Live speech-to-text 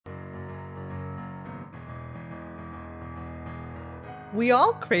We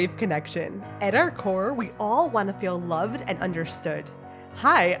all crave connection. At our core, we all want to feel loved and understood.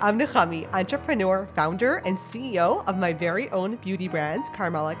 Hi, I'm Nechami, entrepreneur, founder, and CEO of my very own beauty brand,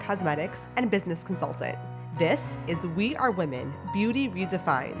 Karlee Cosmetics, and business consultant. This is We Are Women, Beauty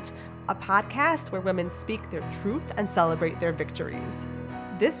Redefined, a podcast where women speak their truth and celebrate their victories.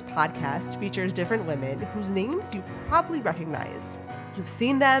 This podcast features different women whose names you probably recognize. You've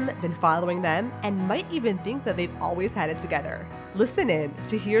seen them, been following them, and might even think that they've always had it together. Listen in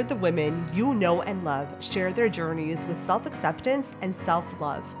to hear the women you know and love share their journeys with self-acceptance and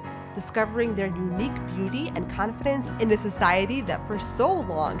self-love, discovering their unique beauty and confidence in a society that for so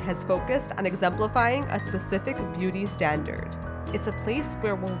long has focused on exemplifying a specific beauty standard. It's a place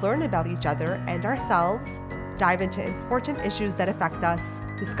where we'll learn about each other and ourselves, dive into important issues that affect us,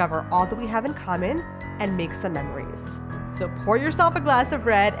 discover all that we have in common, and make some memories. So pour yourself a glass of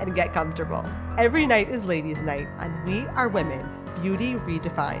red and get comfortable. Every night is Ladies' Night on We Are Women, Beauty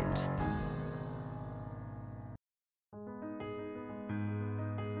Redefined.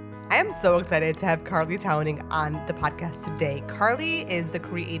 I am so excited to have Karlee Towening on the podcast today. Karlee is the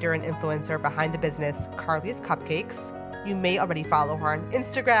creator and influencer behind the business Karlee's Cupcakes. You may already follow her on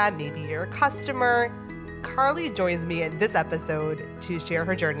Instagram, maybe you're a customer. Karlee joins me in this episode to share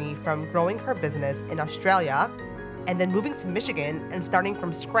her journey from growing her business in Australia and then moving to Michigan and starting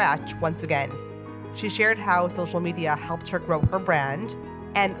from scratch once again. She shared how social media helped her grow her brand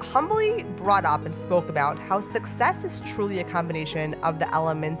and humbly brought up and spoke about how success is truly a combination of the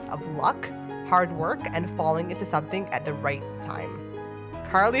elements of luck, hard work, and falling into something at the right time.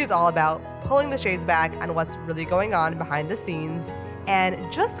 Karlee is all about pulling the shades back on what's really going on behind the scenes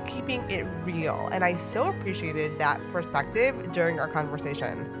and just keeping it real. And I so appreciated that perspective during our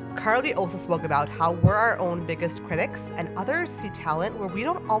conversation. Karlee also spoke about how we're our own biggest critics and others see talent where we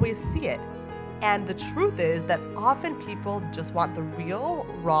don't always see it. And the truth is that often people just want the real,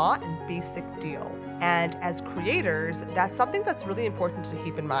 raw, and basic deal. And as creators, that's something that's really important to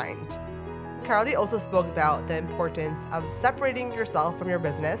keep in mind. Karlee also spoke about the importance of separating yourself from your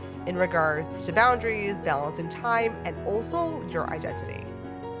business in regards to boundaries, balancing time, and also your identity.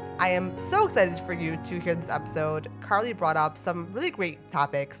 I am so excited for you to hear this episode. Karlee brought up some really great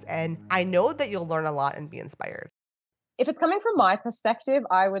topics, and I know that you'll learn a lot and be inspired. If it's coming from my perspective,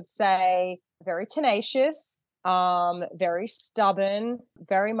 I would say very tenacious, very stubborn,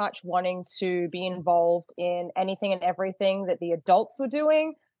 very much wanting to be involved in anything and everything that the adults were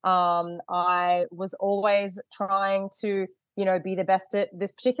doing. I was always trying to, be the best at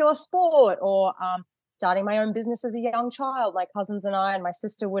this particular sport or starting my own business as a young child. My cousins and I and my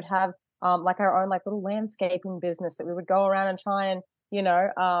sister would have our own little landscaping business that we would go around and try and,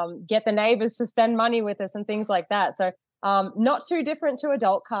 get the neighbors to spend money with us and things like that. So not too different to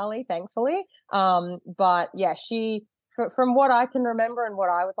adult Karlee, thankfully. But yeah, she, from what I can remember and what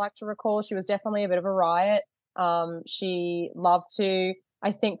I would like to recall, she was definitely a bit of a riot. She loved to,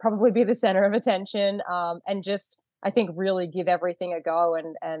 I think, probably be the center of attention, and just, I think, really give everything a go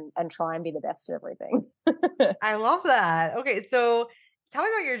and try and be the best at everything. I love that. Okay, so tell me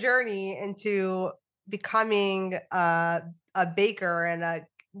about your journey into becoming a baker and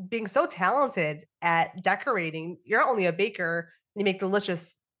being so talented at decorating. You're not only a baker, you make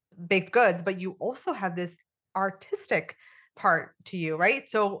delicious baked goods, but you also have this artistic part to you, right?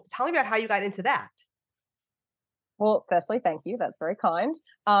 So tell me about how you got into that. Well, firstly, thank you. That's very kind.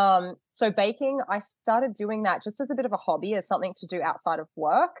 So baking, I started doing that just as a bit of a hobby, as something to do outside of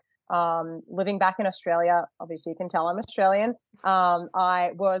work. Living back in Australia, obviously you can tell I'm Australian. I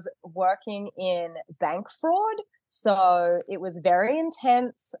was working in bank fraud. So it was very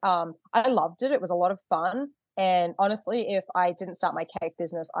intense. I loved it. It was a lot of fun. And honestly, if I didn't start my cake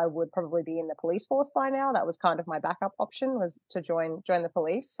business, I would probably be in the police force by now. That was kind of my backup option, was to join the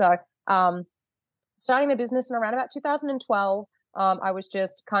police. So, starting the business in around about 2012, I was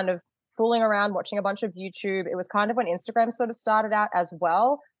just kind of fooling around, watching a bunch of YouTube. It was kind of when Instagram sort of started out as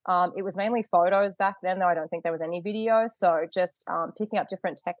well. It was mainly photos back then, though I don't think there was any videos. So just picking up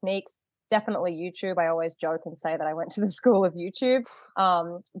different techniques. Definitely YouTube. I always joke and say that I went to the school of YouTube.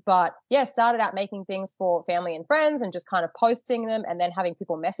 But yeah, started out making things for family and friends and just kind of posting them and then having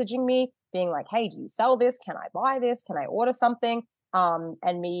people messaging me being like, hey, do you sell this? Can I buy this? Can I order something?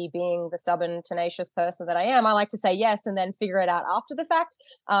 And me being the stubborn, tenacious person that I am, I like to say yes and then figure it out after the fact.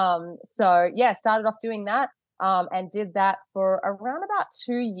 So yeah, started off doing that. And did that for around about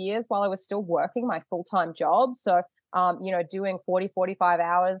 2 years while I was still working my full-time job. So, doing 40, 45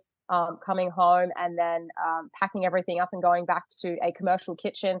 hours, coming home and then packing everything up and going back to a commercial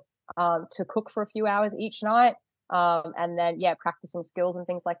kitchen to cook for a few hours each night. And then, practicing skills and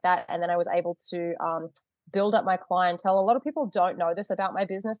things like that. And then I was able to build up my clientele. A lot of people don't know this about my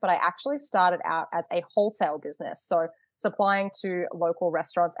business, but I actually started out as a wholesale business. So supplying to local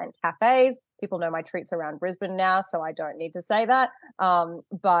restaurants and cafes. People know my treats around Brisbane now, so I don't need to say that.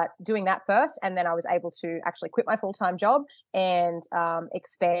 But doing that first, and then I was able to actually quit my full-time job and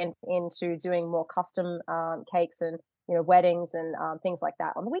expand into doing more custom cakes and weddings and things like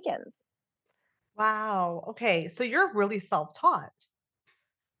that on the weekends. Wow. Okay. So you're really self-taught.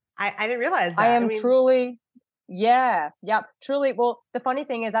 I didn't realize I that. I am mean, truly, yeah, yep, truly. Well, the funny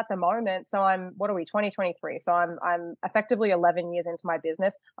thing is, at the moment, so I'm, what are we, 2023? So I'm effectively 11 years into my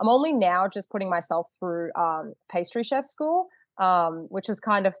business. I'm only now just putting myself through pastry chef school, which is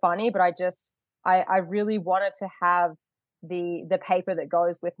kind of funny, but I really wanted to have the paper that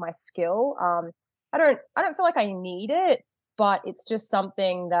goes with my skill. I don't feel like I need it, but it's just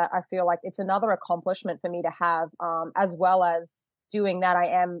something that I feel like it's another accomplishment for me to have, as well as doing that. I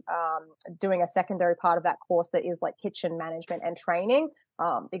am doing a secondary part of that course that is like kitchen management and training,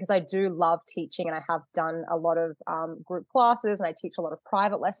 because I do love teaching, and I have done a lot of group classes, and I teach a lot of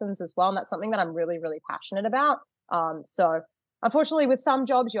private lessons as well. And that's something that I'm really, really passionate about. So unfortunately, with some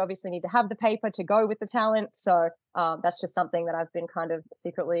jobs, you obviously need to have the paper to go with the talent. So that's just something that I've been kind of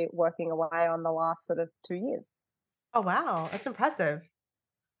secretly working away on the last sort of 2 years. oh wow, that's impressive.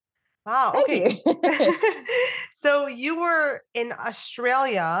 Wow. Thank Okay. you. So you were in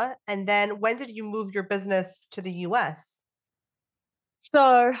Australia, and then when did you move your business to the US?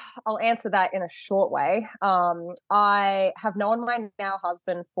 So I'll answer that in a short way. I have known my now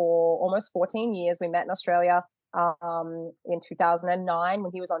husband for almost 14 years. We met in Australia in 2009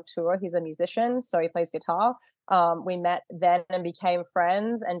 when he was on tour. He's a musician, so he plays guitar. We met then and became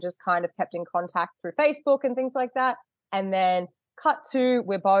friends, and just kind of kept in contact through Facebook and things like that. And then cut to,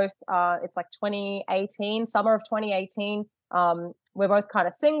 we're both, it's like 2018, summer of 2018. We're both kind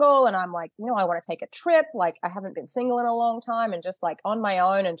of single, and I'm like, I want to take a trip. Like, I haven't been single in a long time, and just like on my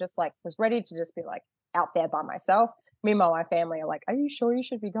own, and just like was ready to just be like out there by myself. Meanwhile, my family are like, are you sure you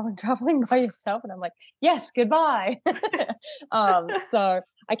should be going traveling by yourself? And I'm like, yes, goodbye. So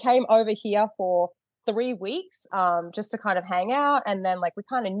I came over here for 3 weeks, just to kind of hang out. And then like we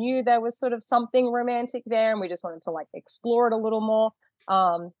kind of knew there was sort of something romantic there, and we just wanted to like explore it a little more.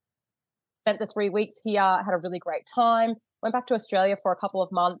 Spent the 3 weeks here, had a really great time, went back to Australia for a couple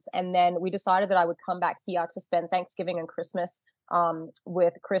of months, and then we decided that I would come back here to spend Thanksgiving and Christmas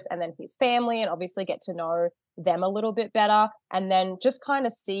with Chris and then his family, and obviously get to know them a little bit better, and then just kind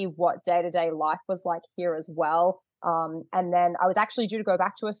of see what day-to-day life was like here as well. And then I was actually due to go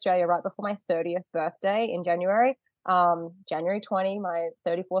back to Australia right before my 30th birthday in January. January 20, my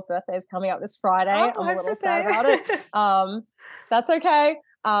 34th birthday is coming up this Friday. Oh, I'm a happy little sad birthday. about it. That's okay.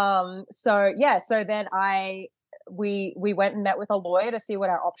 So yeah, so then we went and met with a lawyer to see what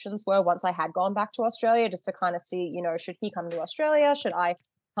our options were once I had gone back to Australia, just to kind of see, should he come to Australia? Should I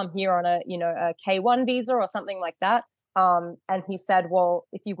come here on a K1 visa or something like that? And he said, well,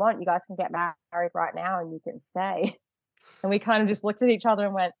 if you want, you guys can get married right now and you can stay. And we kind of just looked at each other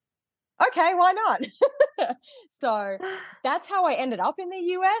and went, okay, why not? So that's how I ended up in the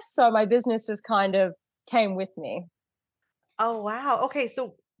US. So my business just kind of came with me. Oh, wow. Okay,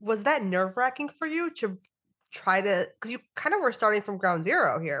 so was that nerve-wracking for you to try to, because you kind of were starting from ground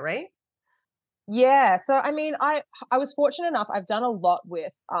zero here, right? Yeah, so I mean, I was fortunate enough. I've done a lot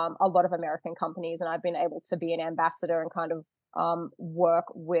with a lot of American companies, and I've been able to be an ambassador and kind of work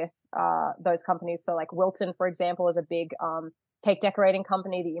with those companies. So like Wilton, for example, is a big cake decorating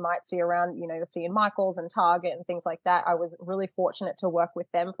company that you might see around. You'll see in Michaels and Target and things like that. I was really fortunate to work with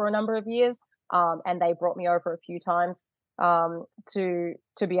them for a number of years, and they brought me over a few times to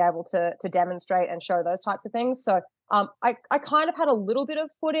be able to demonstrate and show those types of things. So I kind of had a little bit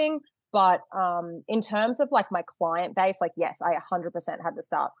of footing. But in terms of like my client base, like, yes, I 100% had to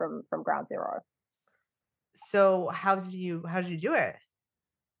start from ground zero. So how did you do it?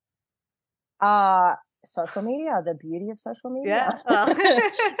 Uh, Social media, the beauty of social Yeah. media.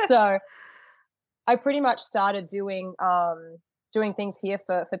 Well. So I pretty much started doing things here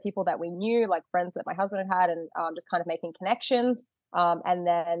for people that we knew, like friends that my husband had, and just kind of making connections. And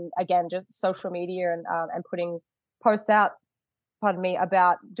then again, just social media and putting posts out, pardon me,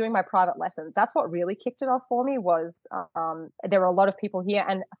 about doing my private lessons. That's what really kicked it off for me. Was there were a lot of people here,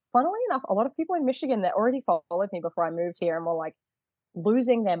 and funnily enough, a lot of people in Michigan that already followed me before I moved here, and were like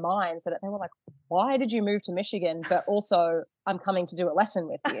losing their minds, that they were like, why did you move to Michigan? But also, I'm coming to do a lesson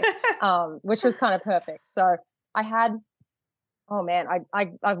with you, which was kind of perfect. So I had, oh man,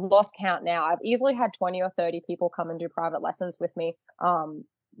 I've lost count now. I've easily had 20 or 30 people come and do private lessons with me.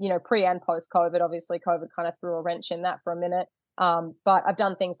 Pre and post COVID. Obviously, COVID kind of threw a wrench in that for a minute. But I've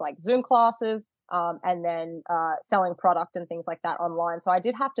done things like Zoom classes. and then selling product and things like that online. So I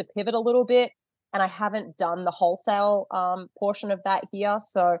did have to pivot a little bit, and I haven't done the wholesale portion of that here.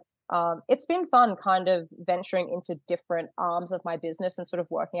 So it's been fun kind of venturing into different arms of my business and sort of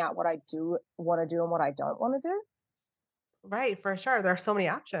working out what I do want to do and what I don't want to do. Right, for sure. There are so many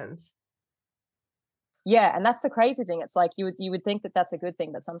options. Yeah, and that's the crazy thing. It's like you would think that that's a good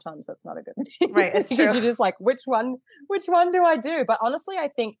thing, but sometimes that's not a good thing Right, it's because true. you're just like, which one do I do? But honestly, I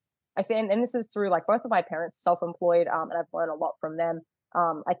think, and this is through like both of my parents self-employed, and I've learned a lot from them.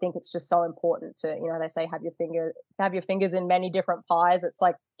 I think it's just so important to, they say have your fingers in many different pies. It's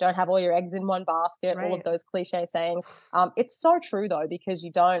like don't have all your eggs in one basket. All of Right. those cliche sayings. It's so true though because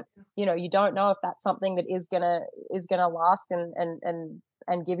you don't know if that's something that is gonna last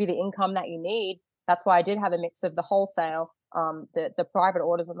and give you the income that you need. That's why I did have a mix of the wholesale, the private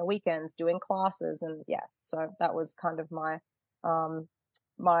orders on the weekends, doing classes, and yeah. So that was kind of um,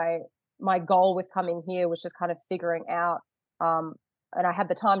 my my goal with coming here was just kind of figuring out, and I had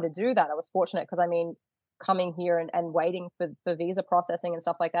the time to do that. I was fortunate because I mean, coming here and waiting for visa processing and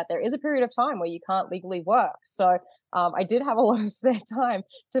stuff like that, there is a period of time where you can't legally work. So I did have a lot of spare time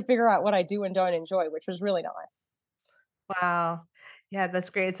to figure out what I do and don't enjoy, which was really nice. Wow. Yeah, that's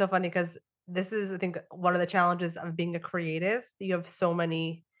great. It's so funny because this is, I think, one of the challenges of being a creative. You have so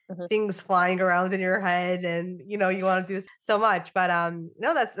many Mhm. things flying around in your head and you want to do so much. But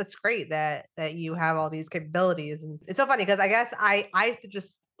no, that's great that you have all these capabilities. And it's so funny because I guess I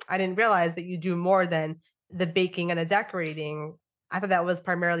didn't realize that you do more than the baking and the decorating. I thought that was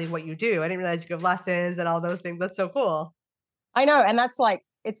primarily what you do. I didn't realize you have lessons and all those things. That's so cool. I know, and that's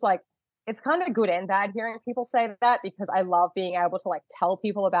it's kind of good and bad hearing people say that because I love being able to like tell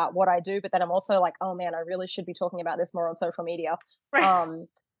people about what I do, but then I'm also like, oh man, I really should be talking about this more on social media. Right. Um,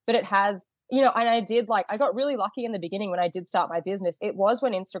 but it has, and I got really lucky in the beginning when I did start my business. It was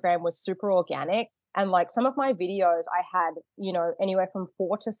when Instagram was super organic. And like some of my videos, I had, anywhere from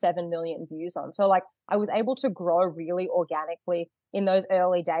 4 to 7 million views on. So like I was able to grow really organically in those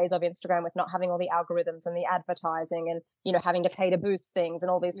early days of Instagram with not having all the algorithms and the advertising and, having to pay to boost things and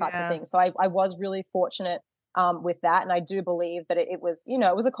all these types of Yeah. things. So I was really fortunate with that. And I do believe that it was,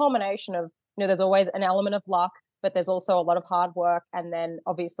 it was a culmination of, there's always an element of luck, but there's also a lot of hard work. And then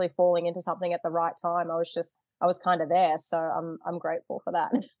obviously falling into something at the right time. I was kind of there. So I'm grateful for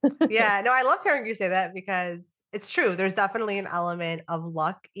that. Yeah, no, I love hearing you say that because it's true. There's definitely an element of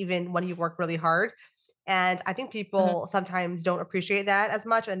luck, even when you work really hard. And I think Mhm. people sometimes don't appreciate that as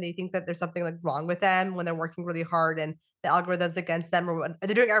much. And they think that there's something like wrong with them when they're working really hard and the algorithm's against them or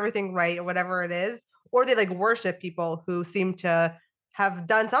they're doing everything right or whatever it is. Or they like worship people who seem to have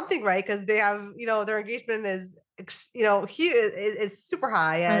done something right because they have, their engagement is, huge, is super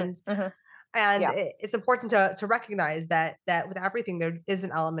high. Mhm. And Mhm. and Yeah. it's important to recognize that with everything there is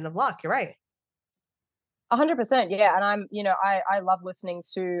an element of luck. You're right. 100%. Yeah. And I love listening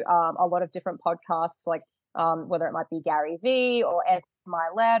to a lot of different podcasts, like whether it might be Gary Vee or Ed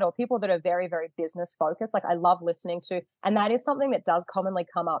Milet or people that are very, very business focused. Like I love listening to, and that is something that does commonly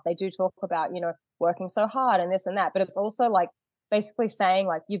come up. They do talk about, working so hard and this and that, but it's also like basically saying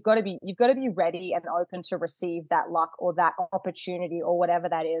like you've got to be ready and open to receive that luck or that opportunity or whatever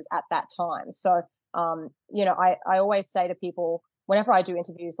that is at that time. So, I always say to people, whenever I do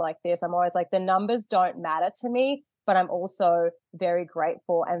interviews like this, I'm always like, the numbers don't matter to me, but I'm also very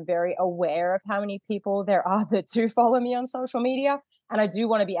grateful and very aware of how many people there are that do follow me on social media. And I do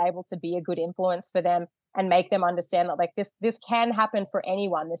want to be able to be a good influence for them and make them understand that like this can happen for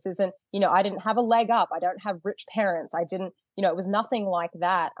anyone. This isn't, I didn't have a leg up. I don't have rich parents. I didn't, it was nothing like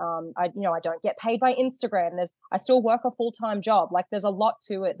that. I don't get paid by Instagram. I still work a full-time job. Like there's a lot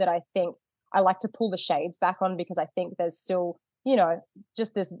to it that I think I like to pull the shades back on because I think there's still,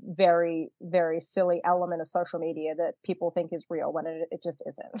 just this very, very silly element of social media that people think is real when it just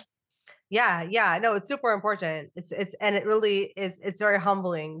isn't. Yeah, yeah. No, it's super important. It's and it really is it's very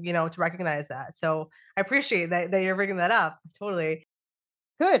humbling, to recognize that. So I appreciate that you're bringing that up. Totally.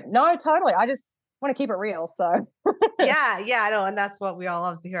 Good. No, totally. I just want to keep it real. So, Yeah, yeah, I know. And that's what we all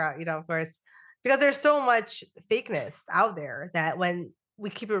love to hear, of course. Because there's so much fakeness out there that when we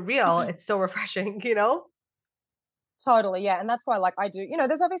keep it real, it's so refreshing, you know? totally. Yeah. And that's why, like, I do,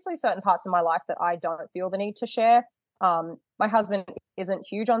 there's obviously certain parts of my life that I don't feel the need to share. My husband isn't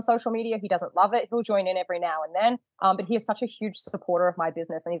huge on social media. He doesn't love it. He'll join in every now and then. But he is such a huge supporter of my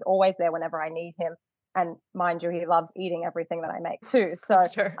business and he's always there whenever I need him. And mind you, he loves eating everything that I make too. I'm So,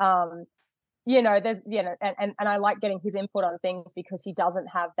 sure. there's, and I like getting his input on things because he doesn't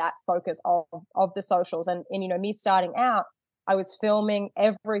have that focus of the socials. And, me starting out, I was filming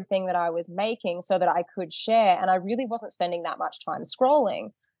everything that I was making so that I could share. And I really wasn't spending that much time scrolling.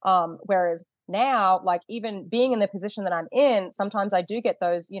 Whereas now, like even being in the position that I'm in, sometimes I do get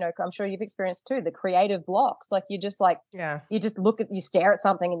those, I'm sure you've experienced too, the creative blocks. Like Yeah. you just you stare at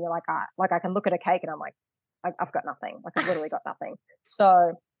something and you're like, like I can look at a cake and I'm like, I've got nothing. Like I've literally got nothing.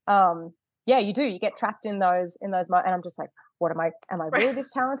 So, yeah, you do. You get trapped in and I'm just like, what am I Right. really this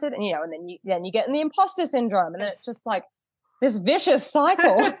talented? And and then you get in the imposter syndrome, and then it's Yes. just like this vicious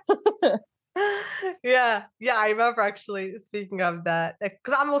cycle. Yeah. Yeah. I remember actually speaking of that,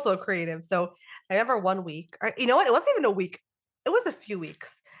 because I'm also a creative. So I remember one week, or you know what? It wasn't even a week. It was a few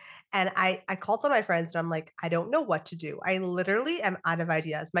weeks. And I called on my friends and I'm like, I don't know what to do. I literally am out of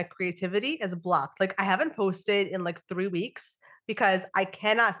ideas. My creativity is blocked. Like I haven't posted in like 3 weeks because I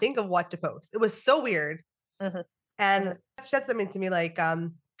cannot think of what to post. It was so weird. Mhm, And mhm. it said something to me like,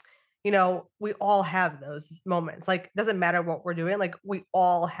 we all have those moments. Like, doesn't matter what we're doing. Like, we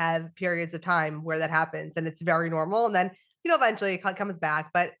all have periods of time where that happens, and it's very normal. And then, eventually it comes back.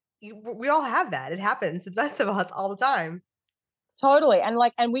 But we all have that. It happens to the best of us all the time. Totally. And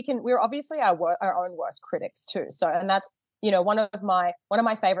we're obviously our own worst critics too. So, and that's, one of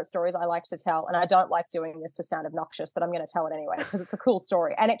my favorite stories I like to tell, and I don't like doing this to sound obnoxious, but I'm going to tell it anyway because it's a cool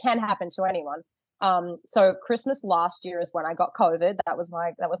story and it can happen to anyone. So Christmas last year is when I got COVID. That was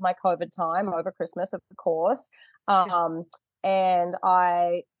my COVID time over Christmas, of course. And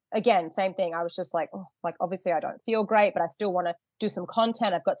again, same thing. I was just like, oh, like obviously I don't feel great, but I still want to do some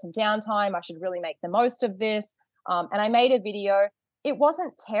content. I've got some downtime. I should really make the most of this. And I made a video. It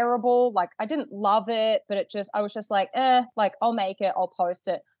wasn't terrible. Like I didn't love it, but I was just like, like I'll make it, I'll post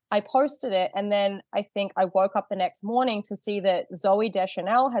it. I posted it. And then I think I woke up the next morning to see that Zoe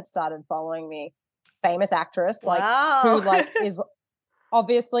Deschanel had started following me, famous actress, like who Wow. like is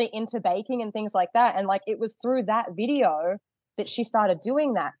obviously into baking and things like that. And like it was through that video that she started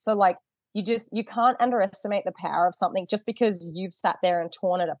doing that. So like you can't underestimate the power of something just because you've sat there and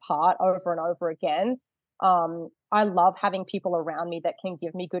torn it apart over and over again. I love having people around me that can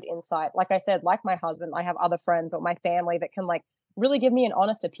give me good insight. Like I said, like my husband, I have other friends or my family that can like really give me an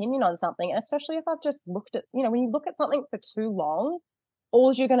honest opinion on something. And especially if I've just looked at, when you look at something for too long,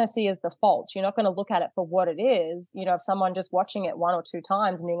 all you're going to see is the faults. You're not going to look at it for what it is. If someone just watching it one or two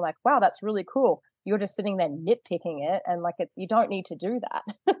times and being like, wow, that's really cool. You're just sitting there nitpicking it. And like, you don't need to do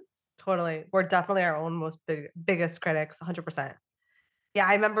that. Totally. We're definitely our own biggest critics, 100%. Yeah,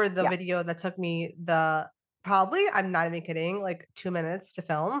 I remember the Yeah. video that took me probably, I'm not even kidding, like 2 minutes to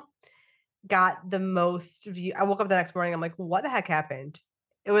film, got the most view. I woke up the next morning. I'm like, what the heck happened?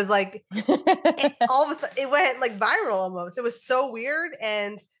 It was like all of a sudden it went like viral almost. It was so weird.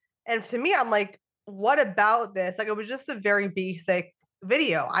 And to me, I'm like, what about this? Like it was just a very basic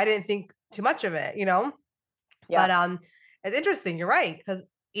video. I didn't think too much of it. Yeah. But it's interesting, you're right. Because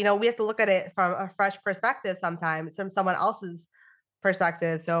we have to look at it from a fresh perspective sometimes, from someone else's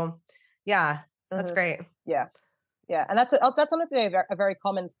perspective. So yeah, that's Hmm. great. Yeah. Yeah. And that's honestly a very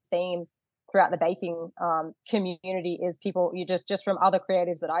common theme throughout the baking community is people, you just from other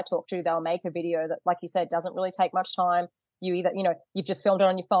creatives that I talk to, they'll make a video that, like you said, doesn't really take much time. You either, you've just filmed it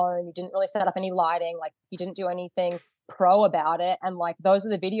on your phone, you didn't really set up any lighting, like you didn't do anything pro about it. And like those are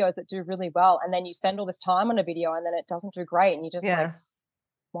the videos that do really well. And then you spend all this time on a video and then it doesn't do great. And you just like, Yeah.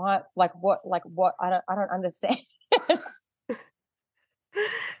 what, like what? I don't understand.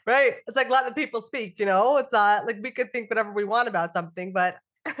 Right. It's like let the people speak. It's not like we could think whatever we want about something, but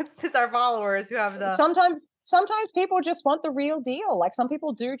it's our followers who have the Sometimes people just want the real deal. Like some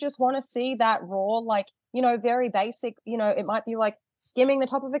people do just want to see that raw, like, very basic, it might be like skimming the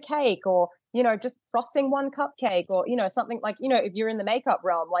top of a cake or, just frosting one cupcake or, something like, if you're in the makeup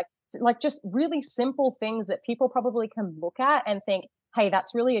realm, like just really simple things that people probably can look at and think, hey,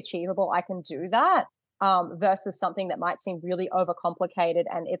 that's really achievable. I can do that. Versus something that might seem really overcomplicated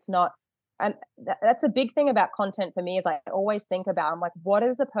and it's not. And that's a big thing about content for me is I always think about, I'm like, what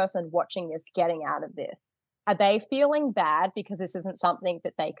is the person watching this getting out of this? Are they feeling bad because this isn't something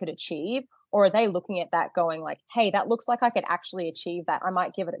that they could achieve? Or are they looking at that going like, hey, that looks like I could actually achieve that. I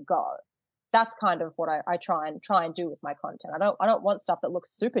might give it a go. That's kind of what I try and do with my content. I don't want stuff that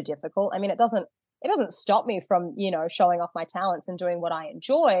looks super difficult. I mean, it doesn't stop me from, showing off my talents and doing what I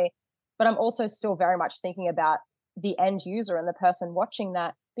enjoy, but I'm also still very much thinking about the end user and the person watching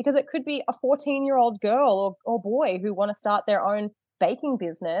that, because it could be a 14-year-old girl or boy who want to start their own baking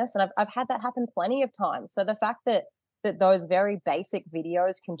business. And I've had that happen plenty of times. So the fact that those very basic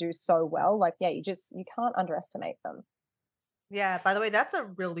videos can do so well, like, yeah, you can't underestimate them. Yeah, by the way, that's a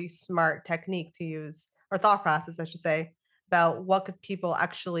really smart technique to use, or thought process, I should say, about what could people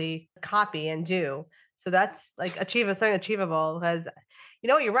actually copy and do. So that's like something achievable because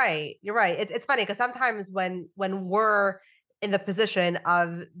you're right. You're right. It's funny because sometimes when we're in the position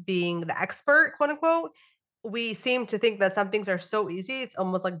of being the expert, quote unquote, we seem to think that some things are so easy, it's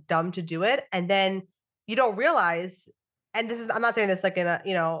almost like dumb to do it. And then you don't realize, and this is, I'm not saying this like in a,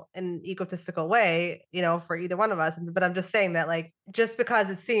 an egotistical way, for either one of us, but I'm just saying that like, just because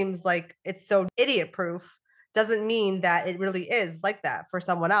it seems like it's so idiot proof doesn't mean that it really is like that for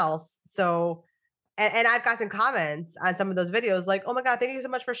someone else. So, and I've gotten comments on some of those videos like, oh my God, thank you so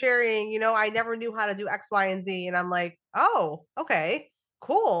much for sharing. I never knew how to do X, Y, and Z. And I'm like, oh, okay,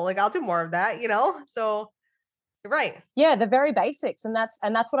 cool. Like I'll do more of that, So you're right. Yeah, the very basics. And that's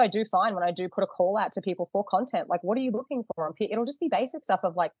what I do find when I do put a call out to people for content. Like, what are you looking for? It'll just be basic stuff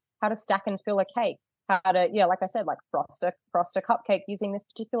of like how to stack and fill a cake, how to, like I said, like frost a cupcake using this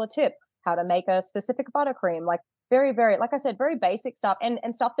particular tip, how to make a specific buttercream, like very, very, like I said, very basic stuff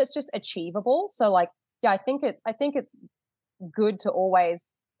and stuff that's just achievable. So like, yeah, I think it's good to always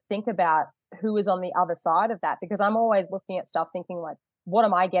think about who is on the other side of that, because I'm always looking at stuff thinking like, what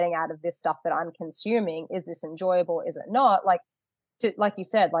am I getting out of this stuff that I'm consuming? Is this enjoyable? Is it not? Like, like you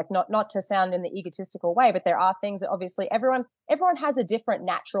said, like not to sound in the egotistical way, but there are things that obviously everyone has a different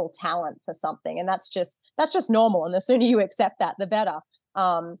natural talent for something, and that's just normal. And the sooner you accept that, the better.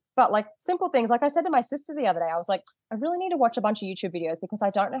 But like simple things, like I said to my sister the other day, I was like, I really need to watch a bunch of YouTube videos because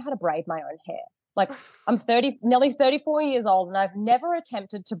I don't know how to braid my own hair. Like I'm nearly 34 years old, and I've never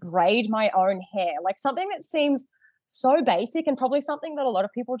attempted to braid my own hair. Like something that seems so basic and probably something that a lot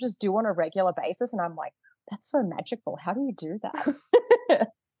of people just do on a regular basis. And I'm like, that's so magical. How do you do that?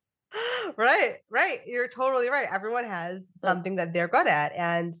 Right. You're totally right. Everyone has something that they're good at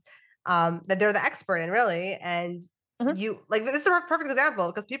and that they're the expert in, really. And you like, this is a perfect example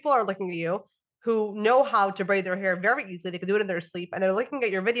because people are looking at you who know how to braid their hair very easily. They can do it in their sleep, and they're looking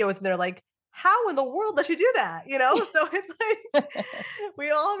at your videos and they're like, how in the world does she do that? So it's like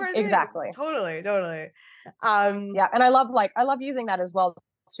we all have our things. Exactly. Totally. Yeah. And I love using that as well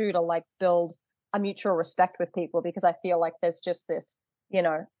too, to like build a mutual respect with people, because I feel like there's just this,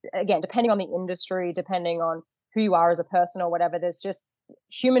 again, depending on the industry, depending on who you are as a person or whatever, there's just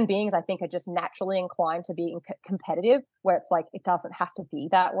human beings, I think, are just naturally inclined to be competitive, where it's like, it doesn't have to be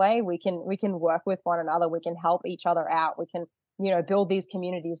that way. We can work with one another. We can help each other out. We can, build these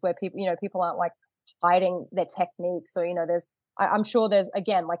communities where people aren't like hiding their techniques, or, I'm sure there's,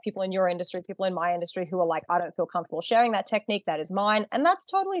 again, like people in your industry, people in my industry who are like, I don't feel comfortable sharing that technique. That is mine. And that's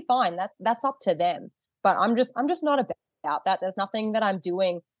totally fine. That's up to them. But I'm just not about that. There's nothing that I'm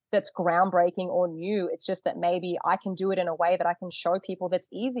doing that's groundbreaking or new. It's just that maybe I can do it in a way that I can show people that's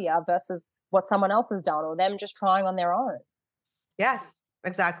easier versus what someone else has done or them just trying on their own. Yes,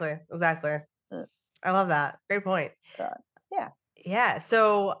 exactly. I love that. Great point. So, yeah. Yeah.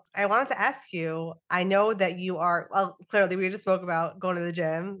 So I wanted to ask you, I know that you are, well, clearly we just spoke about going to the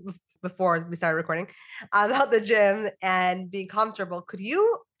gym before we started recording, about the gym and being comfortable. Could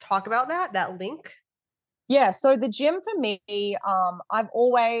you talk about that link? Yeah. So the gym for me, I've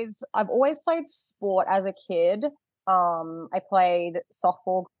always played sport as a kid. I played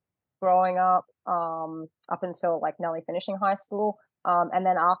softball growing up until like nearly finishing high school. And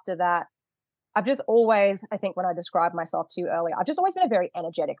then after that, I've just always, I think when I described myself to you earlier, I've just always been a very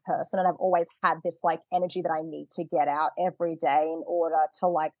energetic person, and I've always had this like energy that I need to get out every day in order to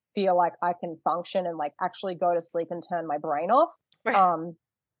like feel like I can function and like actually go to sleep and turn my brain off. Right.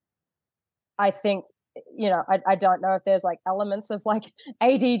 I think, I don't know if there's like elements of like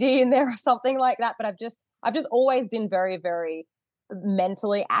ADD in there or something like that, but I've just always been very, very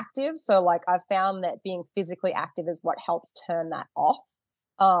mentally active. So like I've found that being physically active is what helps turn that off.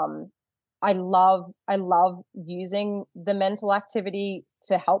 I love using the mental activity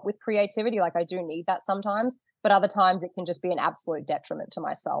to help with creativity. Like I do need that sometimes, but other times it can just be an absolute detriment to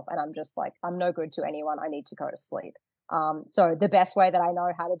myself. And I'm just like, I'm no good to anyone. I need to go to sleep. So the best way that I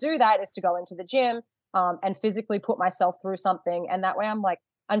know how to do that is to go into the gym, and physically put myself through something. And that way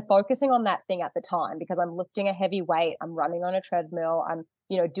I'm focusing on that thing at the time, because I'm lifting a heavy weight. I'm running on a treadmill. I'm,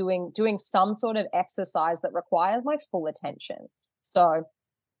 doing some sort of exercise that requires my full attention. So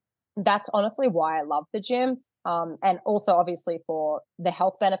that's honestly why I love the gym. And also obviously for the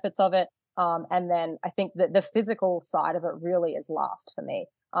health benefits of it. And then I think that the physical side of it really is last for me.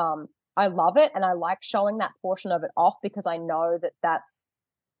 I love it, and I like showing that portion of it off, because I know that that's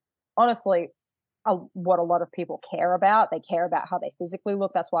honestly what a lot of people care about. They care about how they physically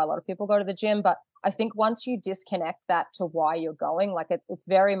look. That's why a lot of people go to the gym. But I think once you disconnect that to why you're going, like it's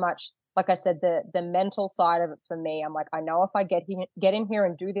very much, like I said, the mental side of it for me. I'm like, I know if I get in here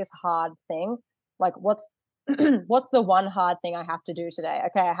and do this hard thing, like what's the one hard thing I have to do today?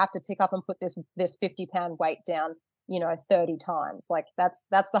 Okay, I have to pick up and put this 50-pound weight down, 30 times. Like that's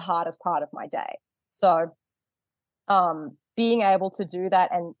the hardest part of my day. So being able to do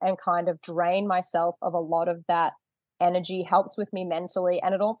that and kind of drain myself of a lot of that energy helps with me mentally.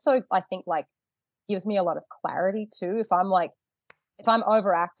 And it also, I think, like, gives me a lot of clarity too. If I'm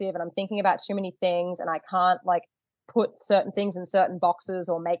overactive and I'm thinking about too many things and I can't like put certain things in certain boxes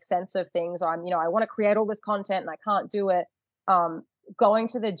or make sense of things, or I want to create all this content and I can't do it. Um, Going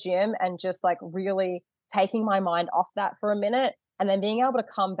to the gym and just like really taking my mind off that for a minute and then being able to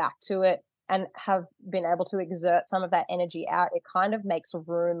come back to it and have been able to exert some of that energy out, it kind of makes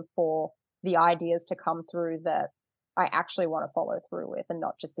room for the ideas to come through that I actually want to follow through with and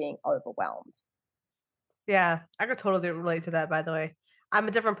not just being overwhelmed. Yeah, I could totally relate to that, by the way. I'm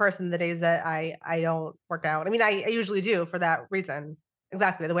a different person the days that I don't work out. I mean, I usually do for that reason.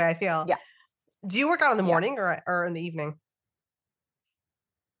 Exactly the way I feel. Yeah. Do you work out in the Yeah. morning or in the evening?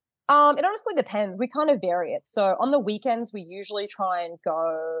 It honestly depends. We kind of vary it. So on the weekends, we usually try and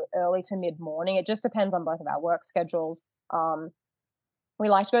go early to mid morning. It just depends on both of our work schedules. We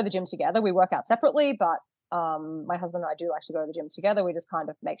like to go to the gym together. We work out separately, but my husband and I do like to go to the gym together. We just kind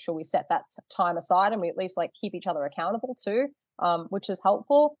of make sure we set that time aside and we at least like keep each other accountable too, which is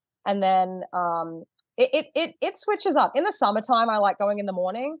helpful. And then it switches up. In the summertime, I like going in the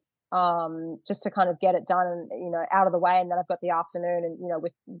morning, just to kind of get it done and out of the way. And then I've got the afternoon, and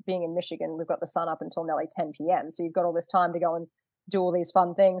with being in Michigan, we've got the sun up until nearly 10 p.m. So you've got all this time to go and do all these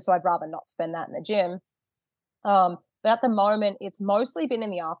fun things. So I'd rather not spend that in the gym. But at the moment, it's mostly been in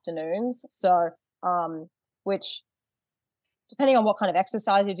the afternoons. So, which, depending on what kind of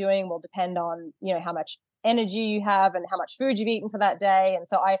exercise you're doing, will depend on how much energy you have and how much food you've eaten for that day. And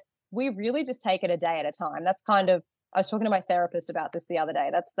so we really just take it a day at a time. That's kind of, I was talking to my therapist about this the other day.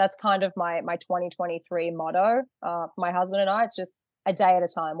 That's kind of my 2023 motto for my husband and I. It's just a day at a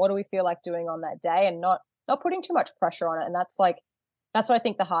time. What do we feel like doing on that day, and not putting too much pressure on it. And that's what I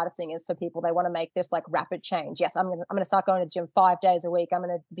think the hardest thing is for people. They want to make this like rapid change. Yes, I'm gonna start going to the gym 5 days a week. I'm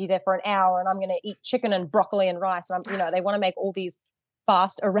gonna be there for an hour, and I'm gonna eat chicken and broccoli and rice. And they want to make all these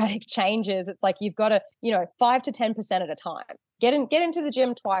fast, erratic changes. It's like you've got to 5 to 10% at a time. Get into the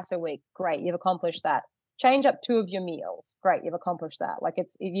gym twice a week. Great, you've accomplished that. Change up 2 of your meals. Great, you've accomplished that. Like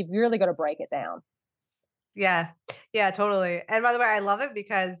you've really got to break it down. Yeah. Yeah, totally. And by the way, I love it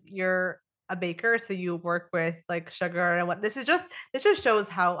because you're a baker, so you work with like sugar and what this just shows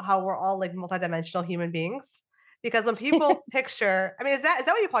how we're all like multidimensional human beings. Because when people picture, I mean, is that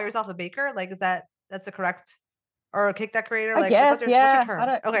what you call yourself, a baker? Like, that's the correct, or a cake decorator? I Like guess, what's your yeah. I term?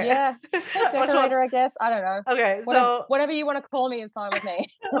 don't, Okay. yeah. Cake Which one? decorator, I guess. I don't know. Okay. So Whatever you want to call me is fine with me.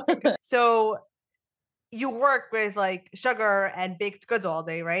 okay. So you work with like sugar and baked goods all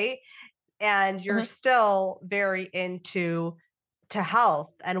day, right? And you're Mhm. still very into to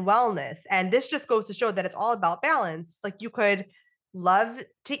health and wellness. And this just goes to show that it's all about balance. Like you could love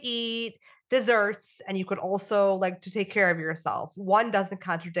to eat desserts and you could also like to take care of yourself. One doesn't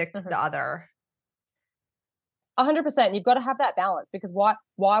contradict Mhm. the other. 100%. You've got to have that balance, because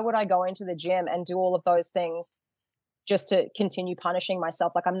why would I go into the gym and do all of those things just to continue punishing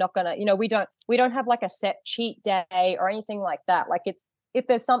myself? Like, I'm not gonna, we don't have like a set cheat day or anything like that. Like, it's, if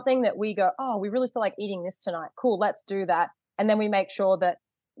there's something that we go, oh, we really feel like eating this tonight, cool, let's do that. And then we make sure that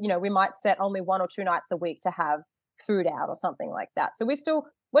we might set only 1 or 2 nights a week to have food out or something like that. So we're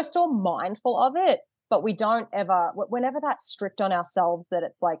still mindful of it, but we don't ever, we're never that strict on ourselves that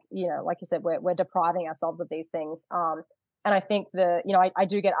it's like, like you said, we're depriving ourselves of these things. And I think I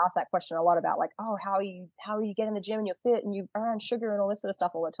do get asked that question a lot about like, oh, how are you getting in the gym and you're fit and you around sugar and all this sort of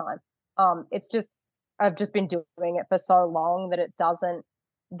stuff all the time. It's just, I've just been doing it for so long that it doesn't,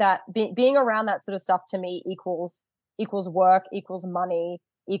 being around that sort of stuff to me equals work, equals money,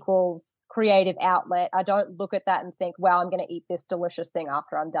 equals creative outlet. I don't look at that and think, wow, I'm going to eat this delicious thing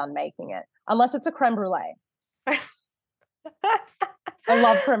after I'm done making it, unless it's a creme brulee. I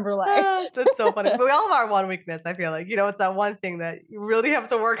love creme brulee. That's so funny. But we all have our one weakness, I feel like. It's that one thing that you really have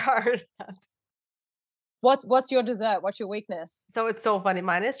to work hard at. What's your dessert? What's your weakness? So it's so funny.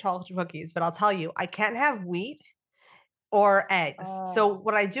 Mine is chocolate chip cookies, but I'll tell you, I can't have wheat or eggs. So Oh,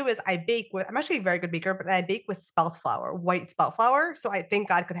 what I do is I bake with, I'm actually a very good baker, but I bake with spelt flour, white spelt flour. So I think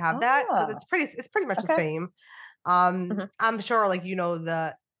God could have that because ah, it's pretty much the okay. same. Mhm, I'm sure like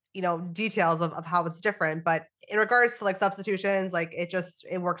the details of how it's different, but in regards to like substitutions, like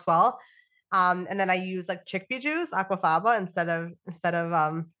it works well. And then I use like chickpea juice, aquafaba instead of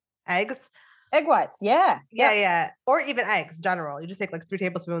eggs. egg whites, yeah, Yeah, yep. yeah. Or even eggs, general. You just take like 3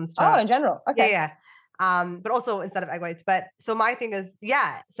 tablespoons Oh, to in general, yeah, okay. yeah. But also instead of egg whites. But so my thing is,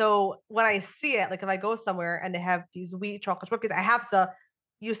 yeah. So when I see it, like if I go somewhere and they have these wheat chocolate cookies, I have to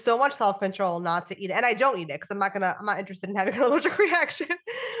use so much self-control not to eat it. And I don't eat it because I'm not interested in having an allergic reaction.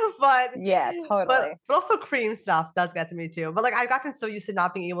 but Yeah, but totally. but also cream stuff does get to me too. But like I've gotten so used to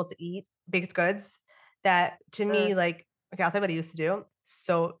not being able to eat baked goods that to Mm. me, like, okay, I'll tell you what I used to do.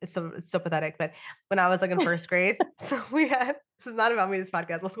 So it's so pathetic. But when I was like in first grade, so we had this is not about me, this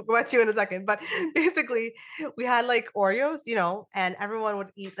podcast. Let's go back to you in a second. But basically we had like Oreos, and everyone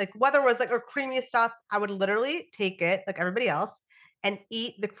would eat like whether it was like or creamy stuff, I would literally take it like everybody else and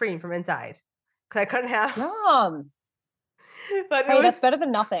eat the cream from inside because I couldn't have. Yum. But it Hey, that's was better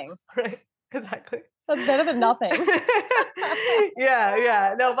than nothing. right, exactly. That's better than nothing. Yeah,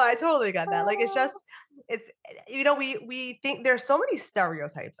 yeah. No, but I totally get that. Like it's just it's we think there's so many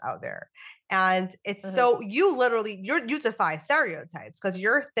stereotypes out there. And it's Mhm. so you defy stereotypes because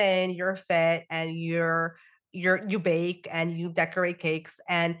you're thin, you're fit, and you bake and you decorate cakes.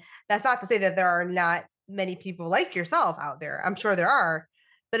 And that's not to say that there are not many people like yourself out there. I'm sure there are,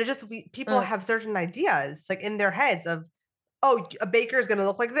 but people Mm. have certain ideas like in their heads of, oh, a baker is going to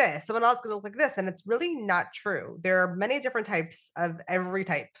look like this, someone else is going to look like this. And it's really not true. There are many different types of every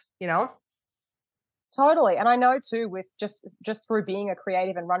type, you know? Totally. And I know too, with just through being a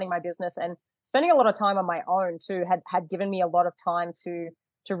creative and running my business and spending a lot of time on my own too, had given me a lot of time to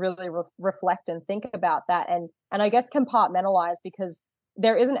really reflect and think about that, and I guess compartmentalize, because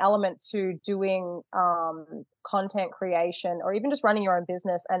there is an element to doing content creation or even just running your own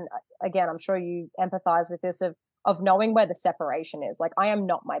business. And again, I'm sure you empathize with this of knowing where the separation is. Like, I am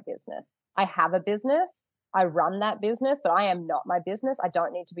not my business. I have a business, I run that business, but I am not my business. I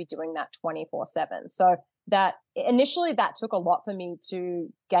don't need to be doing that 24/7. So that initially that took a lot for me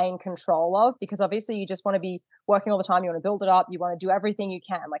to gain control of, because obviously you just want to be working all the time. You want to build it up. You want to do everything you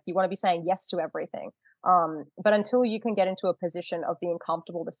can. Like, you want to be saying yes to everything. But until you can get into a position of being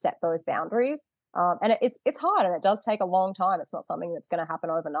comfortable to set those boundaries, and it's hard and it does take a long time. It's not something that's going to happen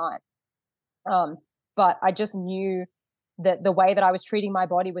overnight. Um, but I just knew that the way that I was treating my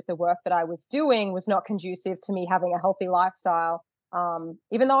body with the work that I was doing was not conducive to me having a healthy lifestyle.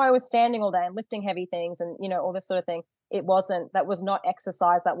 Even though I was standing all day and lifting heavy things and, all this sort of thing, that was not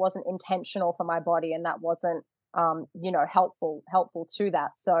exercise. That wasn't intentional for my body. And that wasn't, helpful to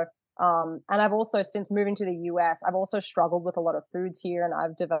that. So, and I've also, since moving to the US, I've also struggled with a lot of foods here, and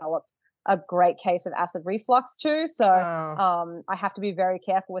I've developed a great case of acid reflux too. So, Oh, I have to be very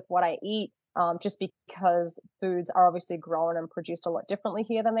careful with what I eat, just because foods are obviously grown and produced a lot differently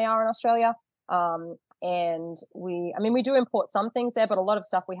here than they are in Australia. And we do import some things there, but a lot of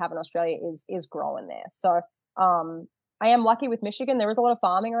stuff we have in Australia is grown there. So, I am lucky with Michigan. There is a lot of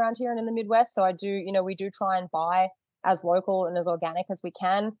farming around here and in the Midwest. So we do try and buy as local and as organic as we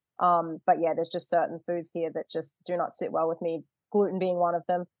can. But yeah, there's just certain foods here that just do not sit well with me, gluten being one of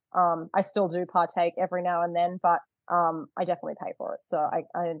them. I still do partake every now and then, but I definitely pay for it. So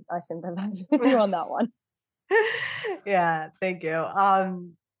I sympathize with you on that one. yeah, thank you.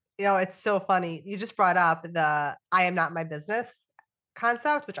 It's so funny. You just brought up the I am not my business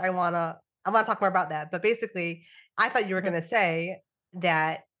concept, which I want to talk more about that. But basically, I thought you were Mhm. going to say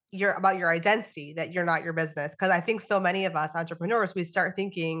that you're about your identity, that you're not your business. Because I think so many of us entrepreneurs, we start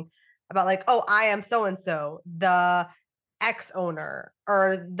thinking about like, oh, I am so and so, the X owner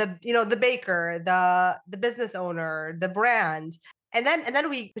or the baker, the business owner, the brand. And then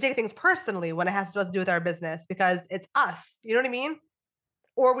we take things personally when it has to do with our business because it's us. You know what I mean?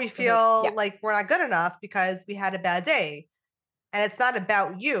 Or we Mhm. Yeah, feel like we're not good enough because we had a bad day. And it's not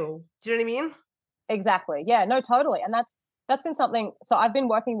about you. Do you know what I mean? exactly. Yeah, no, totally. And that's been something. So I've been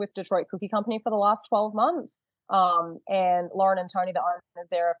working with Detroit Cookie Company for the last 12 months. And Lauren and Tony, the owners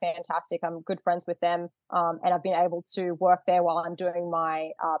there, are fantastic. I'm good friends with them. And I've been able to work there while I'm doing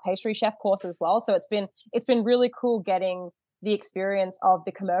my pastry chef course as well. So it's been really cool getting the experience of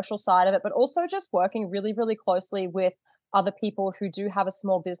the commercial side of it, but also just working really, really closely with other people who do have a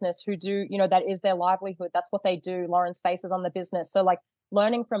small business, who do, that is their livelihood. That's what they do. Lauren's face is on the business. So, like,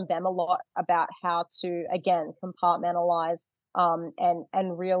 learning from them a lot about how to, again, compartmentalize,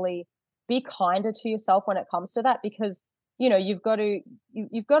 and really be kinder to yourself when it comes to that, because you've got to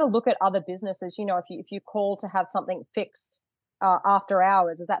look at other businesses. If you call to have something fixed after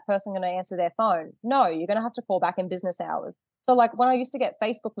hours, is that person going to answer their phone? No, you're going to have to call back in business hours. So, like, when I used to get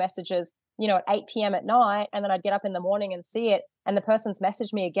Facebook messages, at 8 p.m. at night, and then I'd get up in the morning and see it, and the person's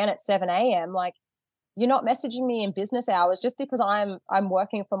messaged me again at 7 a.m., like, you're not messaging me in business hours. Just because I'm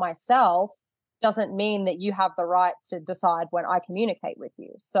working for myself doesn't mean that you have the right to decide when I communicate with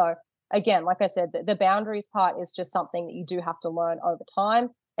you. So again, like I said, the boundaries part is just something that you do have to learn over time.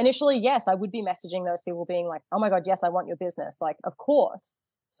 Initially, yes, I would be messaging those people being like, oh my God, yes, I want your business. Like, of course.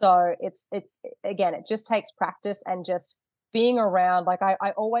 So it's again, it just takes practice and just being around, like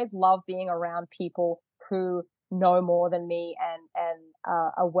I always love being around people who know more than me and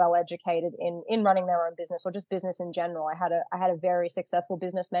are well educated in running their own business or just business in general. I had a very successful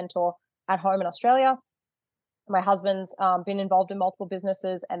business mentor at home in Australia. My husband's been involved in multiple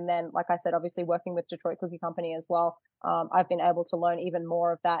businesses, and then, like I said, obviously working with Detroit Cookie Company as well. I've been able to learn even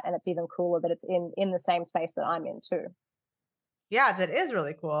more of that, and it's even cooler that it's in the same space that I'm in too. Yeah, that is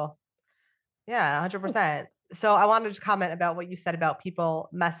really cool. Yeah, 100%. So I wanted to comment about what you said about people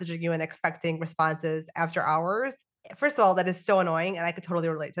messaging you and expecting responses after hours. First of all, that is so annoying, and I could totally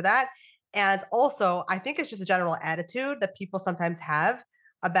relate to that. And also, I think it's just a general attitude that people sometimes have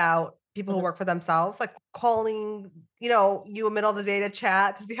about people who Mhm. work for themselves, like calling, you in the middle of the day to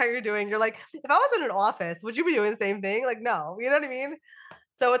chat to see how you're doing. You're like, if I was in an office, would you be doing the same thing? Like, no, you know what I mean?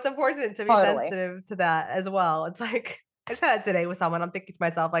 So it's important to be Totally. sensitive to that as well. It's like I just had that today with someone. I'm thinking to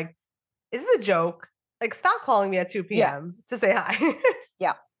myself, like, is this a joke? Like, stop calling me at 2 Yeah. PM to say hi.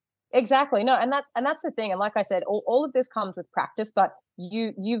 Yeah. Exactly. No, and that's the thing. And like I said, all of this comes with practice, but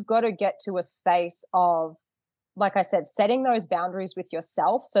you've got to get to a space of, like I said, setting those boundaries with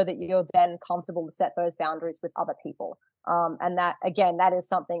yourself so that you're then comfortable to set those boundaries with other people. And that, again, that is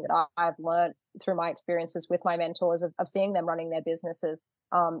something that I've learned through my experiences with my mentors of seeing them running their businesses,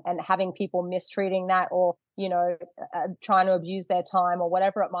 and having people mistreating that, or, trying to abuse their time or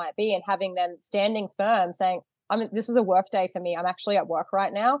whatever it might be, and having them standing firm saying, this is a work day for me. I'm actually at work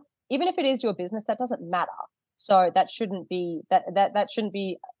right now. Even if it is your business, that doesn't matter. So that shouldn't be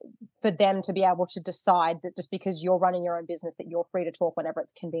for them to be able to decide that just because you're running your own business that you're free to talk whenever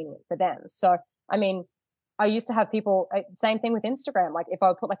it's convenient for them. So, I mean, I used to have people, same thing with Instagram. Like if I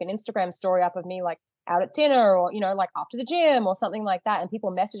would put like an Instagram story up of me like out at dinner or, like after the gym or something like that, and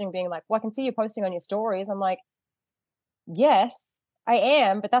people messaging being like, well, I can see you posting on your stories. I'm like, yes, I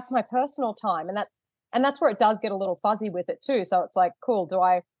am, but that's my personal time. And that's where it does get a little fuzzy with it too. So it's like, cool, do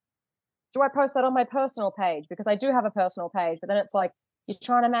I post that on my personal page? Because I do have a personal page, but then it's like you're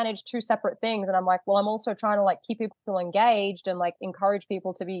trying to manage two separate things. And I'm like, well, I'm also trying to like keep people engaged and like encourage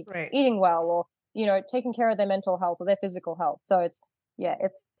people to be Right. eating well, or, taking care of their mental health or their physical health. So it's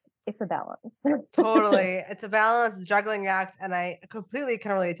a balance. Totally. It's a balance, it's a juggling act, and I completely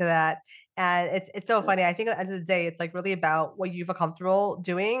can relate to that. And it's so funny. I think at the end of the day, it's like really about what you feel comfortable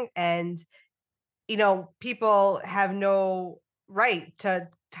doing. And, people have no right to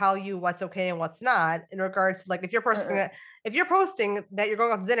tell you what's okay and what's not in regards to like Mm-mm. if you're posting that you're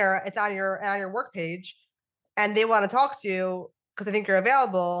going out to dinner, it's on your work page and they want to talk to you because they think you're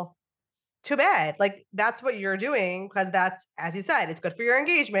available. Too bad. Like, that's what you're doing because that's, as you said, it's good for your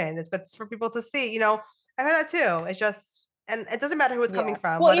engagement. It's good for people to see. I've had that too. It's just, and it doesn't matter who it's coming Yeah.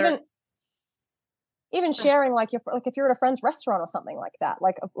 from, Well, whether, even sharing like if you're at a friend's restaurant or something like that,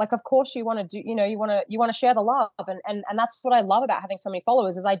 like of course you want to do, you want to share the love, and that's what I love about having so many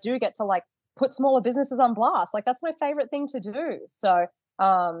followers is I do get to like put smaller businesses on blast. Like that's my favorite thing to do. So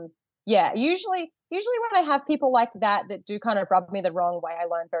yeah, usually when I have people like that do kind of rub me the wrong way, I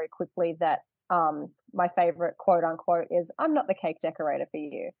learn very quickly that my favorite quote unquote is, I'm not the cake decorator for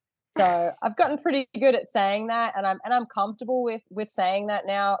you. So I've gotten pretty good at saying that, and I'm comfortable with saying that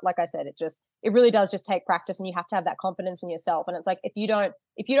now. Like I said, it really does just take practice, and you have to have that confidence in yourself. And it's like if you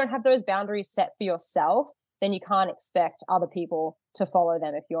don't have those boundaries set for yourself, then you can't expect other people to follow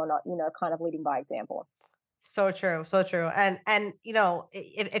them if you're not, kind of leading by example. so true, so true. And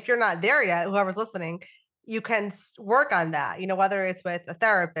if you're not there yet, whoever's listening, you can work on that. Whether it's with a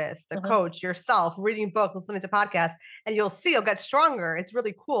therapist, a Hmm. coach, yourself, reading books, listening to podcasts, and you'll get stronger. It's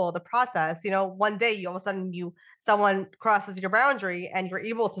really cool the process. One day you all of a sudden someone crosses your boundary and you're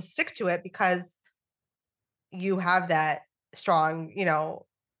able to stick to it because you have that strong.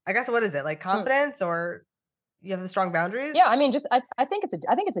 I guess what is it like confidence or you have the strong Yeah, boundaries? I mean, just I think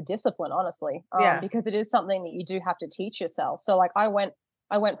it's a discipline, honestly, Yeah. because it is something that you do have to teach yourself. So, like, I went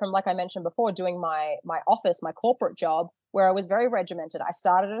from, like I mentioned before, doing my office, my corporate job, where I was very regimented. I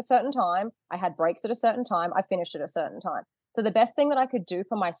started at a certain time, I had breaks at a certain time, I finished at a certain time. So the best thing that I could do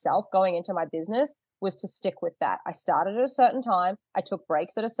for myself going into my business was to stick with that. I started at a certain time, I took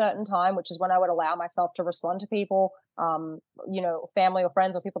breaks at a certain time, which is when I would allow myself to respond to people, family or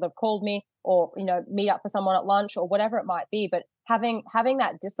friends or people that have called me, or meet up for someone at lunch or whatever it might be. But having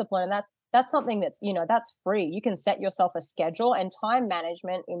that discipline, and that's something that's free. You can set yourself a schedule, and time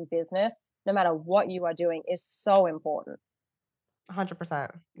management in business, no matter what you are doing, is so important.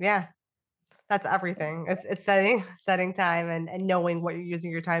 100%. Yeah. That's Yeah. everything. It's setting time and knowing what you're using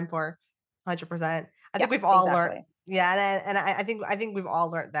your time for. 100%. I Yeah, think we've all learned. exactly. Yeah, and I think we've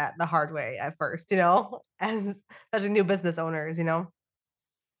all learned that the hard way at first, as especially new business owners.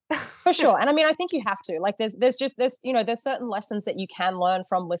 For sure. And I mean, I think you have to, like, there's certain lessons that you can learn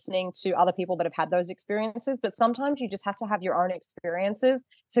from listening to other people that have had those experiences, but sometimes you just have to have your own experiences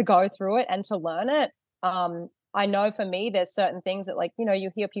to go through it and to learn it. I know for me, there's certain things that, like,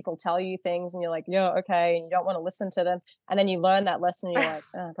 you hear people tell you things and you're like, yeah, okay. And you don't want to listen to them. And then you learn that lesson and you're like,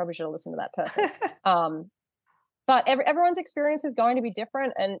 oh, I probably should have listened to that person. But everyone's experience is going to be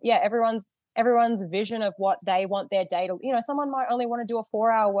different. And yeah, everyone's vision of what they want their day to, someone might only want to do a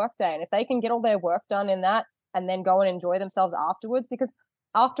 4-hour work day. And if they can get all their work done in that and then go and enjoy themselves afterwards, because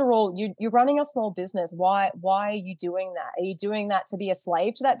after all, you're running a small business. Why are you doing that? Are you doing that to be a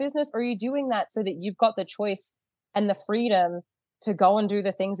slave to that business? Or are you doing that so that you've got the choice and the freedom to go and do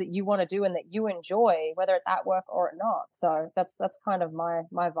the things that you want to do and that you enjoy, whether it's at work or not? So that's kind of my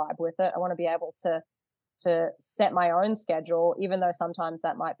vibe with it. I want to be able to set my own schedule, even though sometimes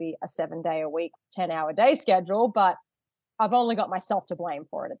that might be a 7-day a week, 10-hour day schedule, but I've only got myself to blame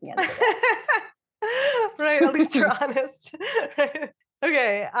for it at the end of the day. Right. At least you're honest. Right.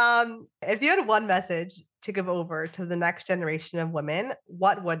 Okay. If you had one message to give over to the next generation of women,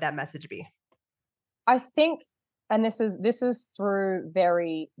 what would that message be? I think, and this is through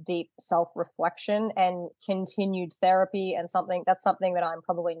very deep self-reflection and continued therapy, and something that I'm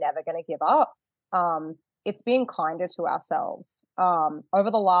probably never going to give up. It's being kinder to ourselves.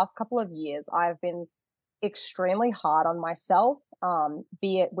 Over the last couple of years, I've been extremely hard on myself,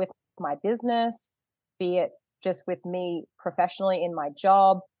 be it with my business, be it just with me professionally in my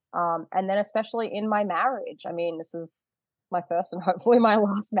job, and then especially in my marriage. I mean, this is my first and hopefully my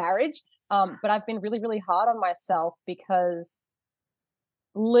last marriage. But I've been really, really hard on myself because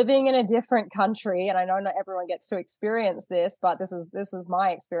living in a different country, and I know not everyone gets to experience this, but this is my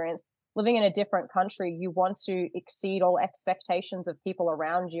experience. Living in a different country, you want to exceed all expectations of people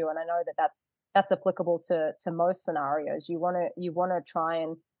around you. And I know that that's applicable to most scenarios. You want to try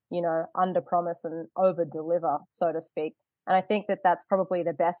and, under promise and over deliver, so to speak. And I think that that's probably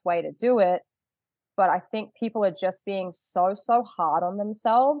the best way to do it. But I think people are just being so hard on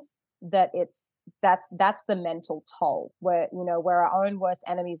themselves that that's the mental toll, where, we're our own worst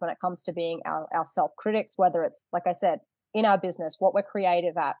enemies when it comes to being our self-critics, whether it's, like I said, in our business, what we're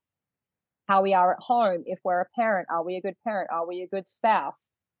creative at, how we are at home. If we're a parent, are we a good parent? Are we a good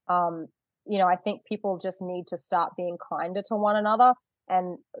spouse? I think people just need to start being kinder to one another,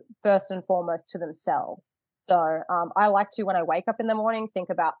 and first and foremost to themselves. So I like to, when I wake up in the morning, think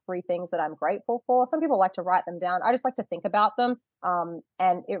about 3 things that I'm grateful for. Some people like to write them down. I just like to think about them.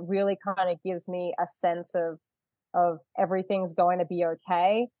 And it really kind of gives me a sense of everything's going to be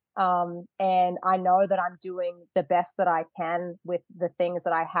okay. And I know that I'm doing the best that I can with the things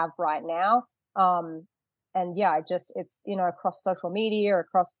that I have right now. And yeah, it's, across social media or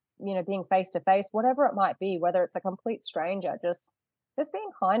across, being face to face, whatever it might be, whether it's a complete stranger, just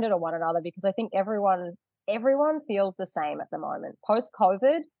being kinder to one another, because I think everyone feels the same at the moment.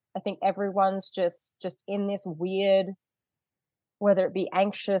 Post-COVID, I think everyone's just in this weird, whether it be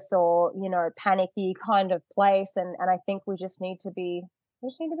anxious or, panicky kind of place. And I think we just need to be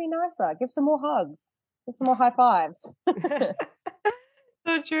nicer, give some more hugs, give some more high fives.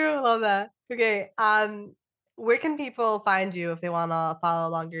 So true. I love that. Okay. Where can people find you if they want to follow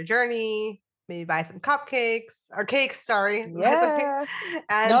along your journey? Maybe buy some cupcakes or cakes. Sorry. Yeah.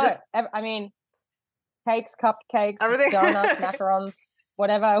 And cakes, cupcakes, everything. Donuts, macarons,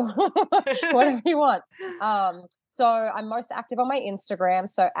 whatever you want. So I'm most active on my Instagram.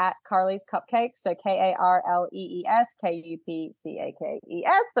 So at Karlee's Cupcakes. So KarleeS KUPCAKES.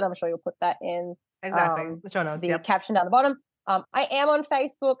 But I'm sure you'll put that in the show notes, the caption down the bottom. I am on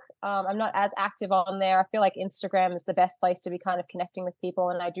Facebook. I'm not as active on there. I feel like Instagram is the best place to be kind of connecting with people.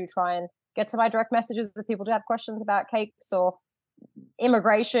 And I do try and get to my direct messages if people do have questions about cakes or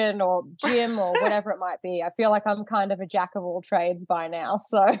immigration or gym or whatever it might be. I feel like I'm kind of a jack of all trades by now.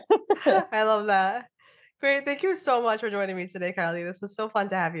 So I love that. Great. Thank you so much for joining me today, Karlee. This was so fun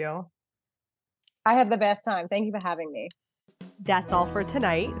to have you. I had the best time. Thank you for having me. That's all for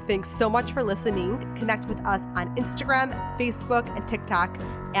tonight. Thanks so much for listening. Connect with us on Instagram, Facebook, and TikTok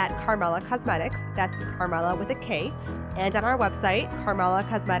at Karmela Cosmetics. That's Karmela with a K. And on our website,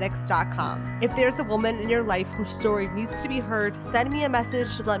 karmelacosmetics.com. If there's a woman in your life whose story needs to be heard, send me a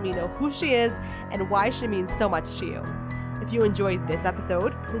message to let me know who she is and why she means so much to you. If you enjoyed this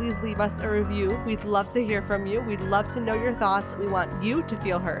episode, please leave us a review. We'd love to hear from you. We'd love to know your thoughts. We want you to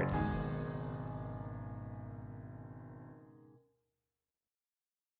feel heard.